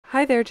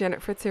Hi there,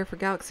 Janet Fritz here for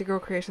Galaxy Girl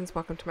Creations.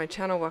 Welcome to my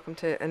channel. Welcome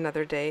to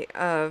another day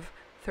of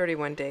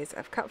 31 Days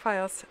of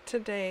Cutfiles.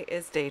 Today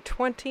is day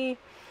 20,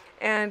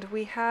 and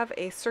we have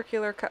a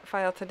circular cut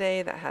file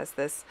today that has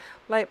this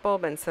light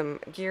bulb and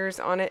some gears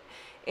on it,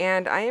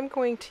 and I am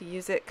going to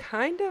use it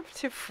kind of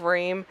to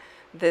frame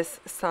this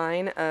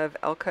sign of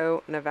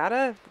Elko,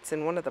 Nevada. It's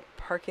in one of the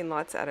parking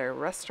lots at a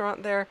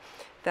restaurant there,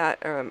 that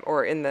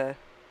or in the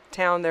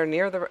town there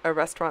near a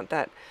restaurant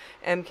that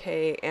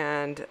MK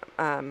and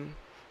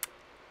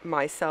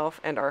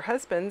myself and our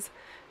husbands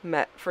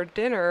met for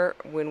dinner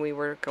when we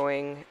were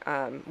going,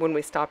 when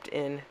we stopped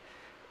in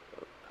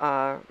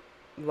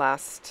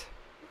last,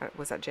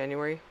 was that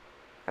January?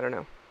 I don't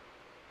know.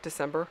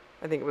 December?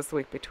 I think it was the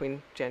week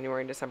between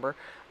January and December.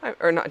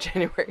 Or not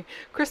January.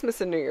 Christmas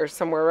and New Year's,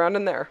 somewhere around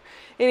in there.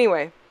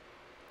 Anyway,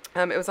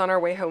 it was on our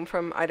way home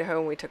from Idaho,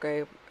 and we took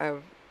a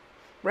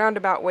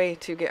roundabout way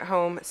to get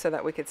home so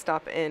that we could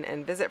stop in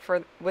and visit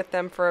with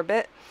them for a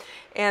bit.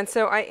 And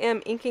so I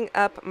am inking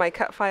up my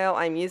cut file.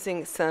 I'm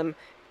using some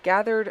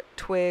Gathered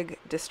Twig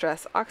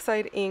Distress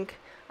Oxide ink.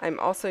 I'm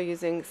also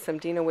using some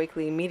Dina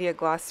Wakley Media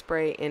Gloss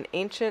Spray in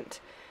Ancient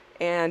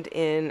and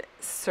in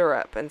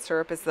Syrup. And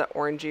Syrup is the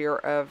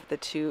orangier of the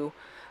two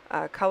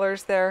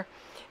colors there.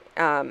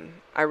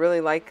 I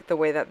really like the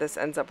way that this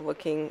ends up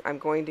looking. I'm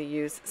going to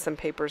use some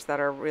papers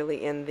that are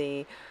really in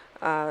the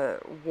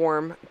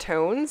warm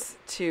tones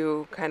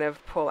to kind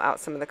of pull out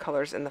some of the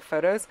colors in the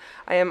photos.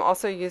 I am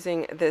also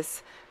using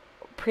this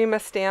Prima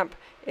stamp.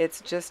 It's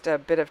just a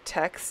bit of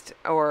text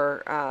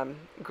or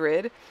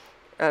grid,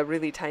 a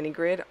really tiny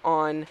grid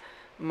on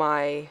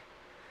my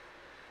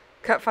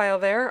cut file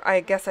there. I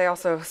guess I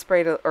also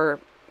sprayed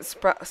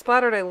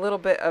splattered a little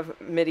bit of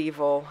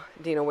medieval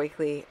Dina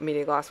Wakley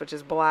Media Gloss, which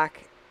is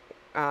black,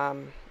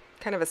 kind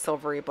of a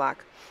silvery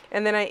black.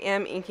 And then I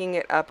am inking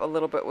it up a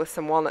little bit with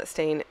some walnut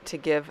stain to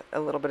give a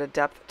little bit of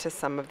depth to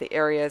some of the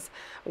areas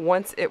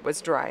once it was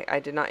dry.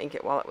 I did not ink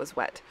it while it was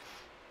wet.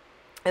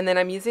 And then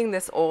I'm using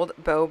this old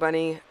Bow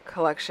Bunny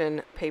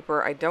collection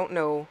paper. I don't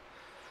know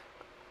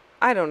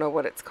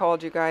what it's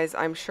called, you guys.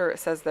 I'm sure it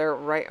says there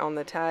right on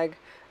the tag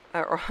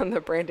or on the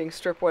branding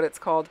strip what it's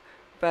called.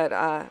 But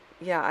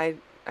yeah, I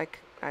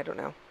don't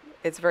know.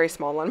 It's very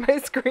small on my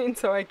screen,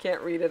 so I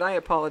can't read it. I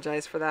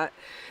apologize for that.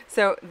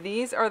 So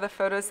these are the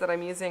photos that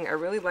I'm using. I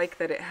really like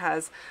that it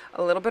has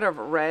a little bit of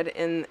red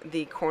in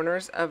the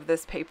corners of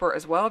this paper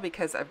as well,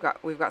 because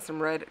we've got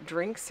some red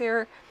drinks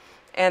here.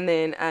 And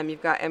then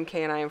you've got MK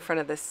and I in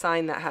front of this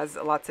sign that has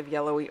lots of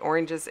yellowy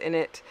oranges in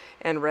it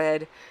and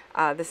red.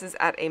 This is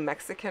at a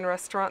Mexican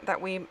restaurant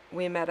that we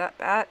met up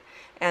at.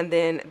 And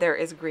then there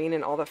is green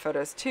in all the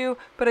photos too.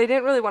 But I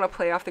didn't really want to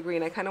play off the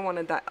green. I kind of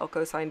wanted that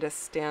Elko sign to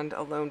stand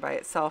alone by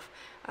itself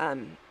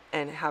and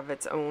have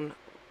its own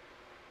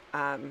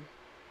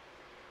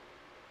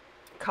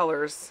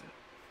colors,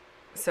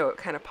 so it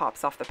kind of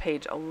pops off the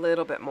page a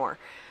little bit more.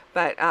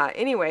 But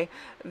anyway,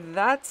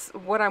 that's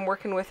what I'm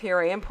working with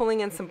here. I am pulling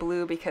in some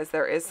blue because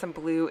there is some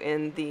blue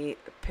in the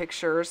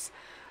pictures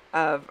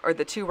or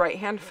the two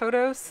right-hand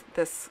photos.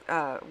 This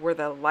where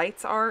the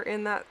lights are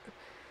in that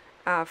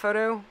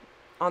photo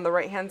on the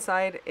right-hand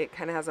side, it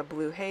kind of has a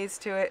blue haze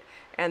to it.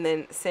 And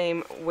then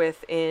same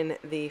within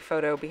the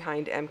photo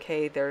behind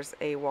MK, there's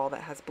a wall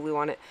that has blue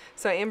on it.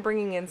 So I am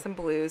bringing in some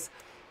blues.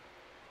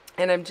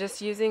 And I'm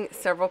just using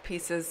several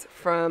pieces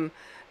from,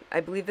 I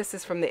believe this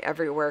is from the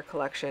Everywhere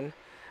collection.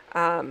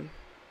 It's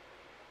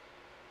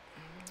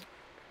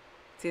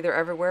either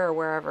Everywhere or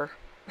Wherever.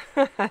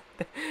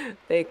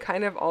 They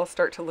kind of all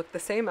start to look the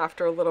same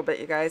after a little bit,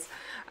 you guys.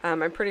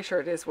 I'm pretty sure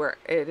it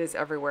is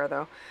Everywhere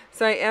though.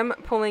 So I am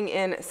pulling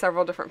in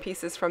several different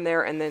pieces from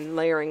there and then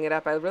layering it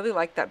up. I really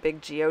like that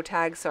big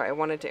geotag, so I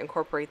wanted to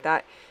incorporate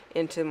that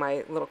into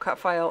my little cut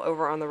file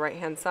over on the right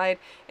hand side.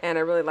 And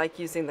I really like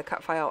using the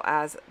cut file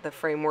as the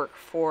framework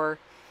for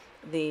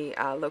the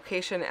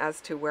location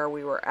as to where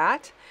we were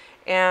at.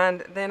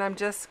 And then I'm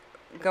just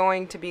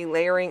going to be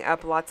layering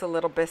up lots of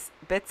little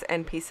bits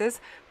and pieces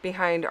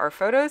behind our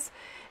photos.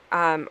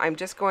 I'm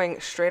just going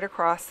straight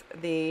across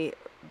the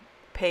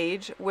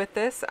page with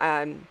this.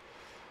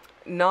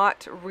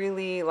 Not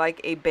really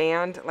like a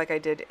band like I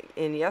did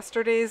in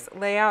yesterday's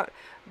layout,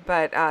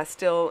 but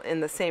still in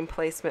the same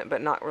placement,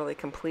 but not really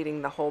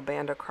completing the whole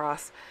band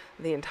across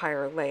the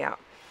entire layout.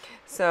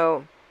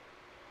 So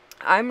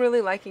I'm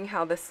really liking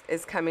how this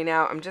is coming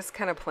out. I'm just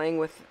kind of playing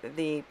with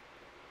the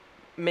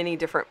many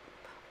different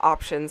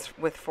options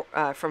with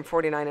from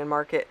 49 and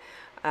Market.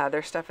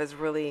 Their stuff is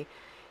really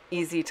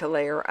easy to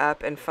layer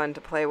up and fun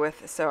to play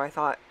with, so I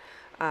thought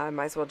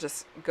might as well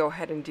just go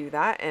ahead and do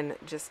that and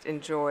just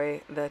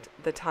enjoy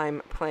the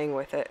time playing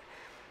with it.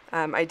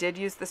 I did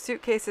use the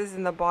suitcases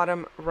in the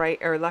bottom right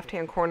or left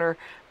hand corner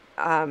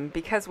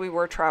because we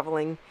were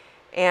traveling,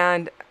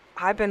 and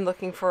I've been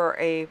looking for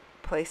a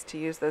place to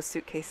use those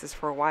suitcases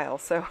for a while,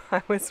 so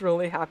I was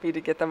really happy to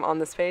get them on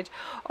this page.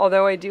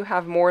 Although I do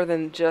have more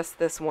than just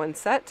this one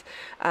set.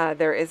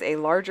 There is a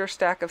larger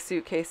stack of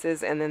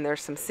suitcases, and then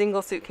there's some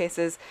single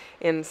suitcases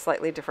in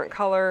slightly different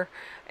color,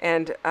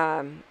 and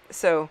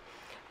so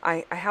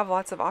I have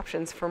lots of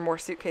options for more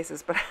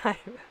suitcases, but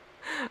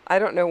I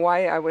don't know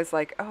why I was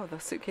like, oh, the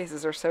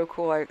suitcases are so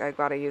cool, I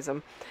gotta use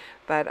them.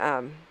 But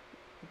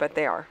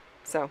they are.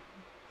 So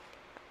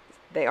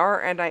they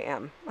are, and I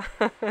am.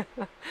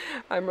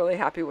 I'm really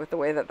happy with the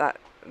way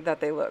that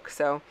they look.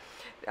 So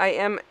I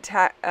am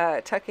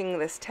tucking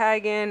this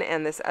tag in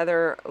and this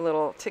other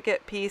little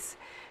ticket piece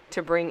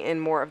to bring in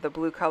more of the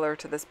blue color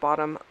to this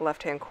bottom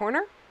left-hand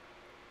corner.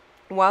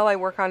 While I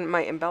work on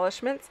my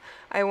embellishments,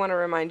 I want to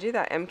remind you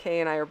that MK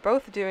and I are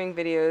both doing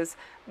videos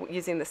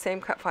using the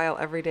same cut file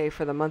every day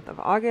for the month of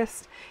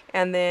August.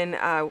 And then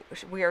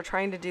we are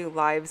trying to do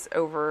lives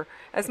over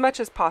as much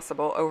as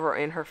possible over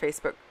in her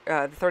Facebook,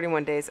 the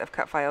 31 Days of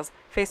Cut Files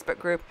Facebook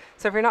group.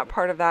 So if you're not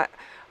part of that,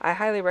 I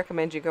highly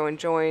recommend you go and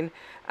join.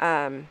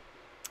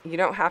 You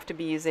don't have to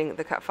be using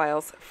the cut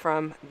files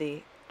from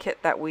the kit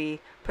that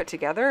we put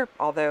together,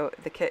 although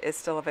the kit is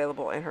still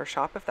available in her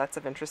shop if that's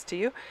of interest to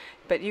you.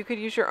 But you could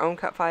use your own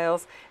cut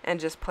files and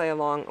just play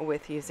along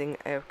with using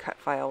a cut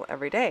file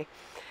every day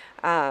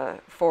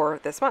for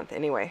this month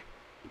anyway.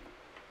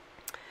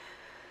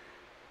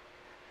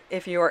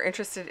 If you are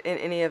interested in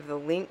any of the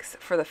links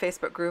for the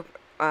Facebook group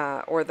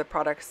or the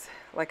products,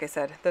 like I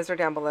said, those are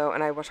down below,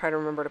 and I will try to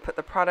remember to put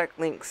the product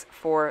links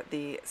for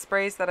the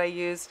sprays that I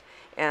used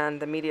and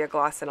the media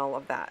gloss and all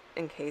of that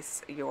in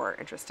case you're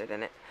interested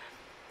in it.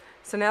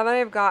 So now that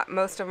I've got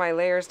most of my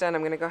layers done,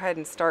 I'm going to go ahead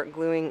and start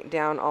gluing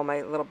down all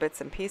my little bits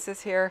and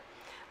pieces here.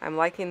 I'm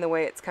liking the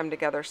way it's come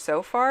together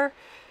so far.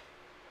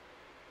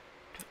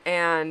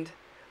 And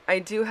I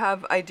do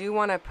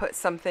want to put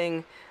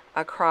something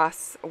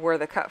across where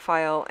the cut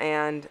file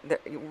and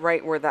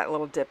right where that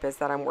little dip is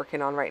that I'm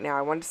working on right now.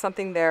 I wanted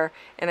something there,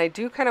 and I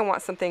do kind of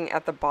want something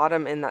at the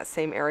bottom in that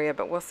same area,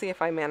 but we'll see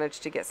if I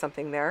manage to get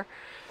something there.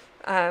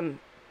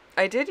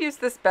 I did use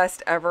this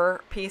Best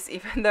Ever piece,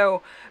 even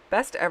though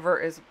Best Ever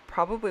is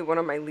probably one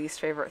of my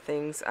least favorite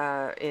things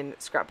in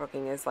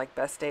scrapbooking, is like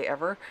Best Day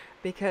Ever,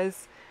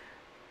 because,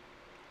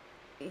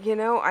 you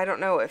know, I don't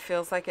know, it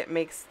feels like it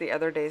makes the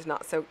other days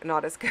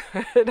not as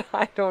good.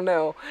 I don't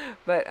know,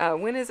 but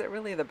when is it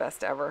really the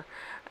best ever?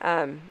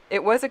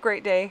 It was a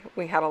great day.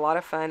 We had a lot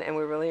of fun and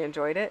we really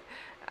enjoyed it.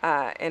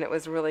 And it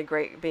was really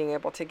great being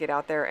able to get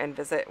out there and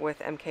visit with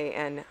MK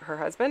and her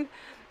husband.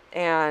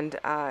 And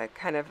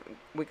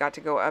we got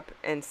to go up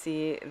and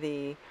see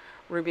the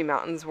Ruby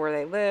Mountains where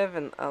they live,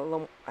 and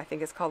I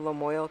think it's called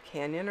Lamoille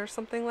Canyon or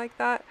something like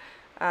that.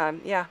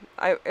 Yeah,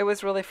 it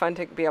was really fun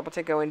to be able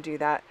to go and do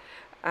that.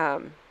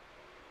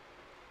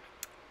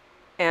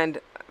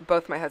 And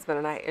both my husband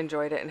and I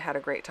enjoyed it and had a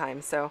great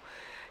time. So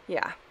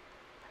yeah,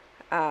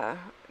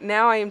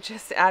 now I am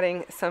just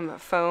adding some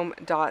foam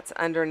dots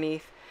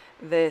underneath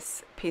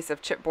this piece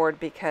of chipboard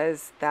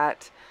because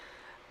that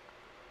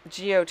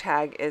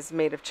geotag is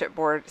made of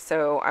chipboard,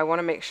 so I want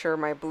to make sure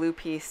my blue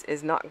piece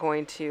is not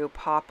going to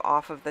pop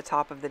off of the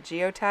top of the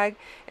geotag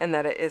and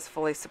that it is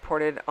fully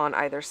supported on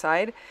either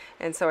side.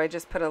 And so I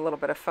just put a little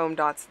bit of foam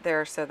dots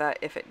there so that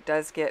if it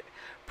does get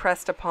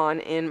pressed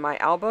upon in my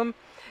album,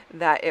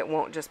 that it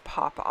won't just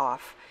pop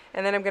off.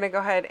 And then I'm going to go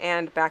ahead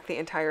and back the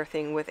entire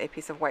thing with a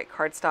piece of white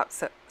cardstock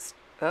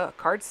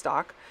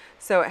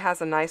so it has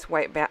a nice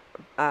white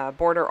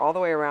border all the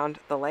way around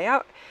the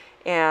layout.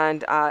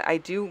 And I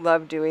do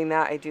love doing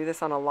that. I do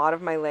this on a lot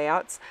of my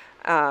layouts.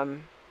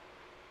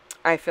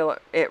 I feel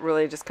it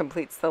really just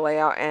completes the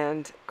layout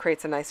and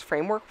creates a nice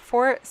framework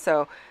for it.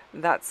 So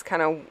that's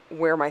kind of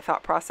where my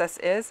thought process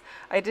is.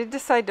 I did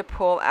decide to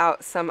pull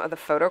out some of the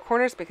photo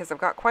corners because I've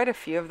got quite a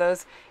few of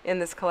those in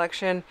this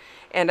collection,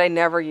 and I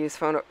never use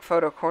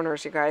photo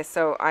corners, you guys.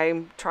 So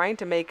I'm trying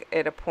to make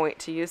it a point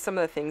to use some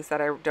of the things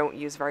that I don't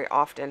use very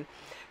often.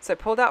 So I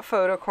pulled out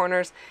photo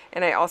corners,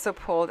 and I also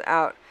pulled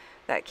out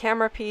that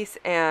camera piece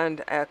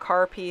and a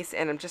car piece,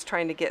 and I'm just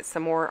trying to get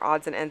some more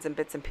odds and ends and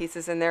bits and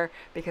pieces in there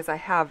because I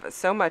have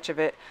so much of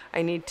it.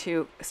 I need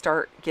to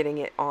start getting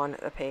it on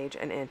the page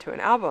and into an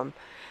album.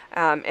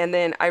 And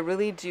then I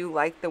really do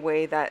like the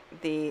way that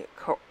the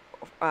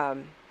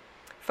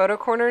photo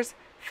corners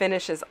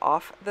finishes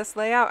off this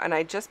layout, and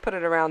I just put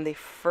it around the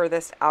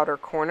furthest outer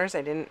corners.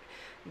 I didn't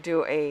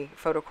do a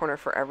photo corner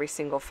for every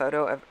single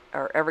photo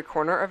or every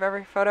corner of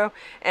every photo,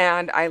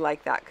 and I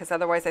like that because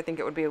otherwise I think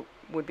it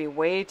would be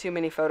way too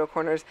many photo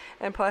corners,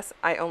 and plus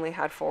I only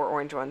had 4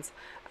 orange ones,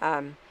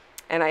 and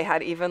I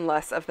had even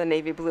less of the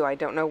navy blue. I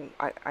don't know,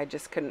 I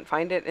just couldn't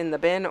find it in the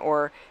bin,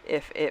 or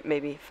if it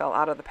maybe fell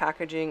out of the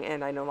packaging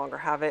and I no longer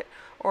have it,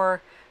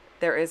 or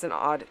there is an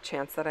odd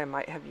chance that I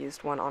might have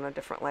used one on a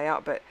different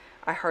layout, but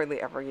I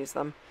hardly ever use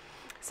them.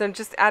 So I'm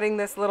just adding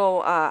this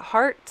little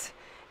heart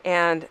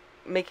and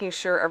making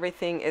sure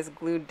everything is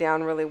glued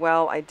down really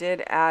well. I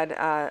did add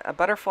a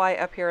butterfly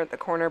up here at the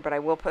corner, but I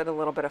will put a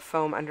little bit of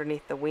foam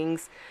underneath the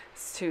wings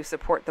to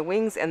support the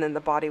wings, and then the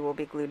body will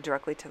be glued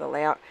directly to the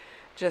layout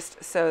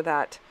just so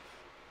that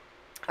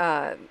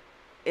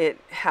it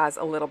has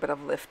a little bit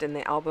of lift in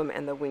the album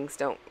and the wings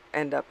don't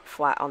end up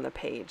flat on the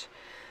page.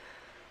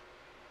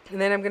 And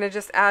then I'm going to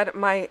just add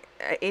my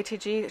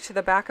ATG to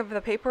the back of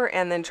the paper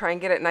and then try and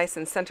get it nice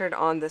and centered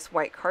on this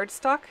white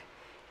cardstock.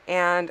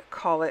 and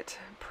call it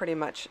pretty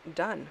much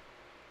done.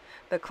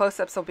 The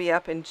close-ups will be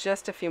up in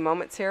just a few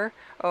moments here.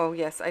 Oh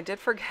yes, I did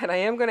forget. I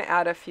am going to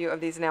add a few of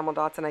these enamel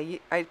dots, and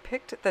I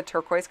picked the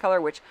turquoise color,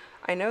 which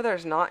I know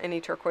there's not any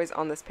turquoise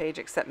on this page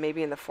except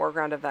maybe in the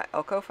foreground of that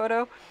Elko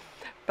photo.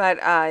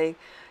 But I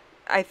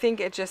think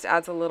it just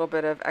adds a little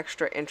bit of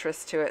extra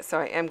interest to it, so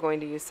I am going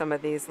to use some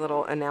of these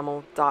little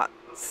enamel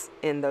dots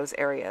in those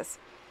areas.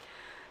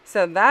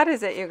 So that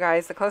is it, you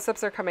guys. The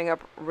close-ups are coming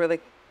up really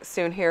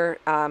soon here.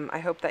 I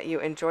hope that you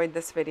enjoyed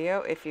this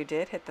video. If you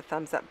did, hit the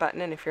thumbs up button,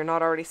 and if you're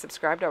not already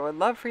subscribed, I would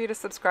love for you to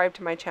subscribe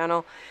to my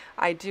channel.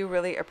 I do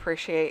really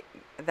appreciate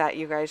that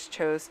you guys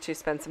chose to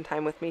spend some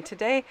time with me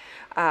today.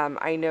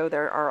 I know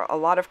there are a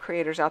lot of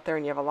creators out there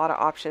and you have a lot of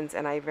options,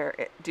 and I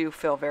do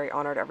feel very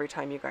honored every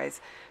time you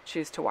guys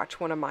choose to watch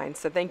one of mine,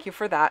 so thank you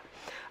for that.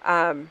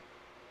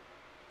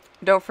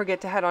 Don't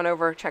forget to head on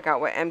over, check out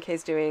what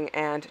MK's doing,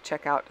 and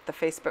check out the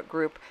Facebook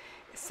group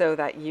so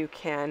that you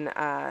can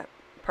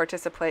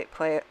participate,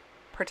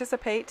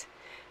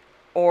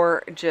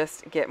 or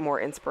just get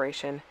more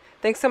inspiration.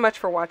 Thanks so much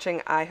for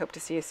watching. I hope to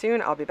see you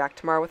soon. I'll be back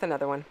tomorrow with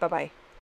another one. Bye-bye.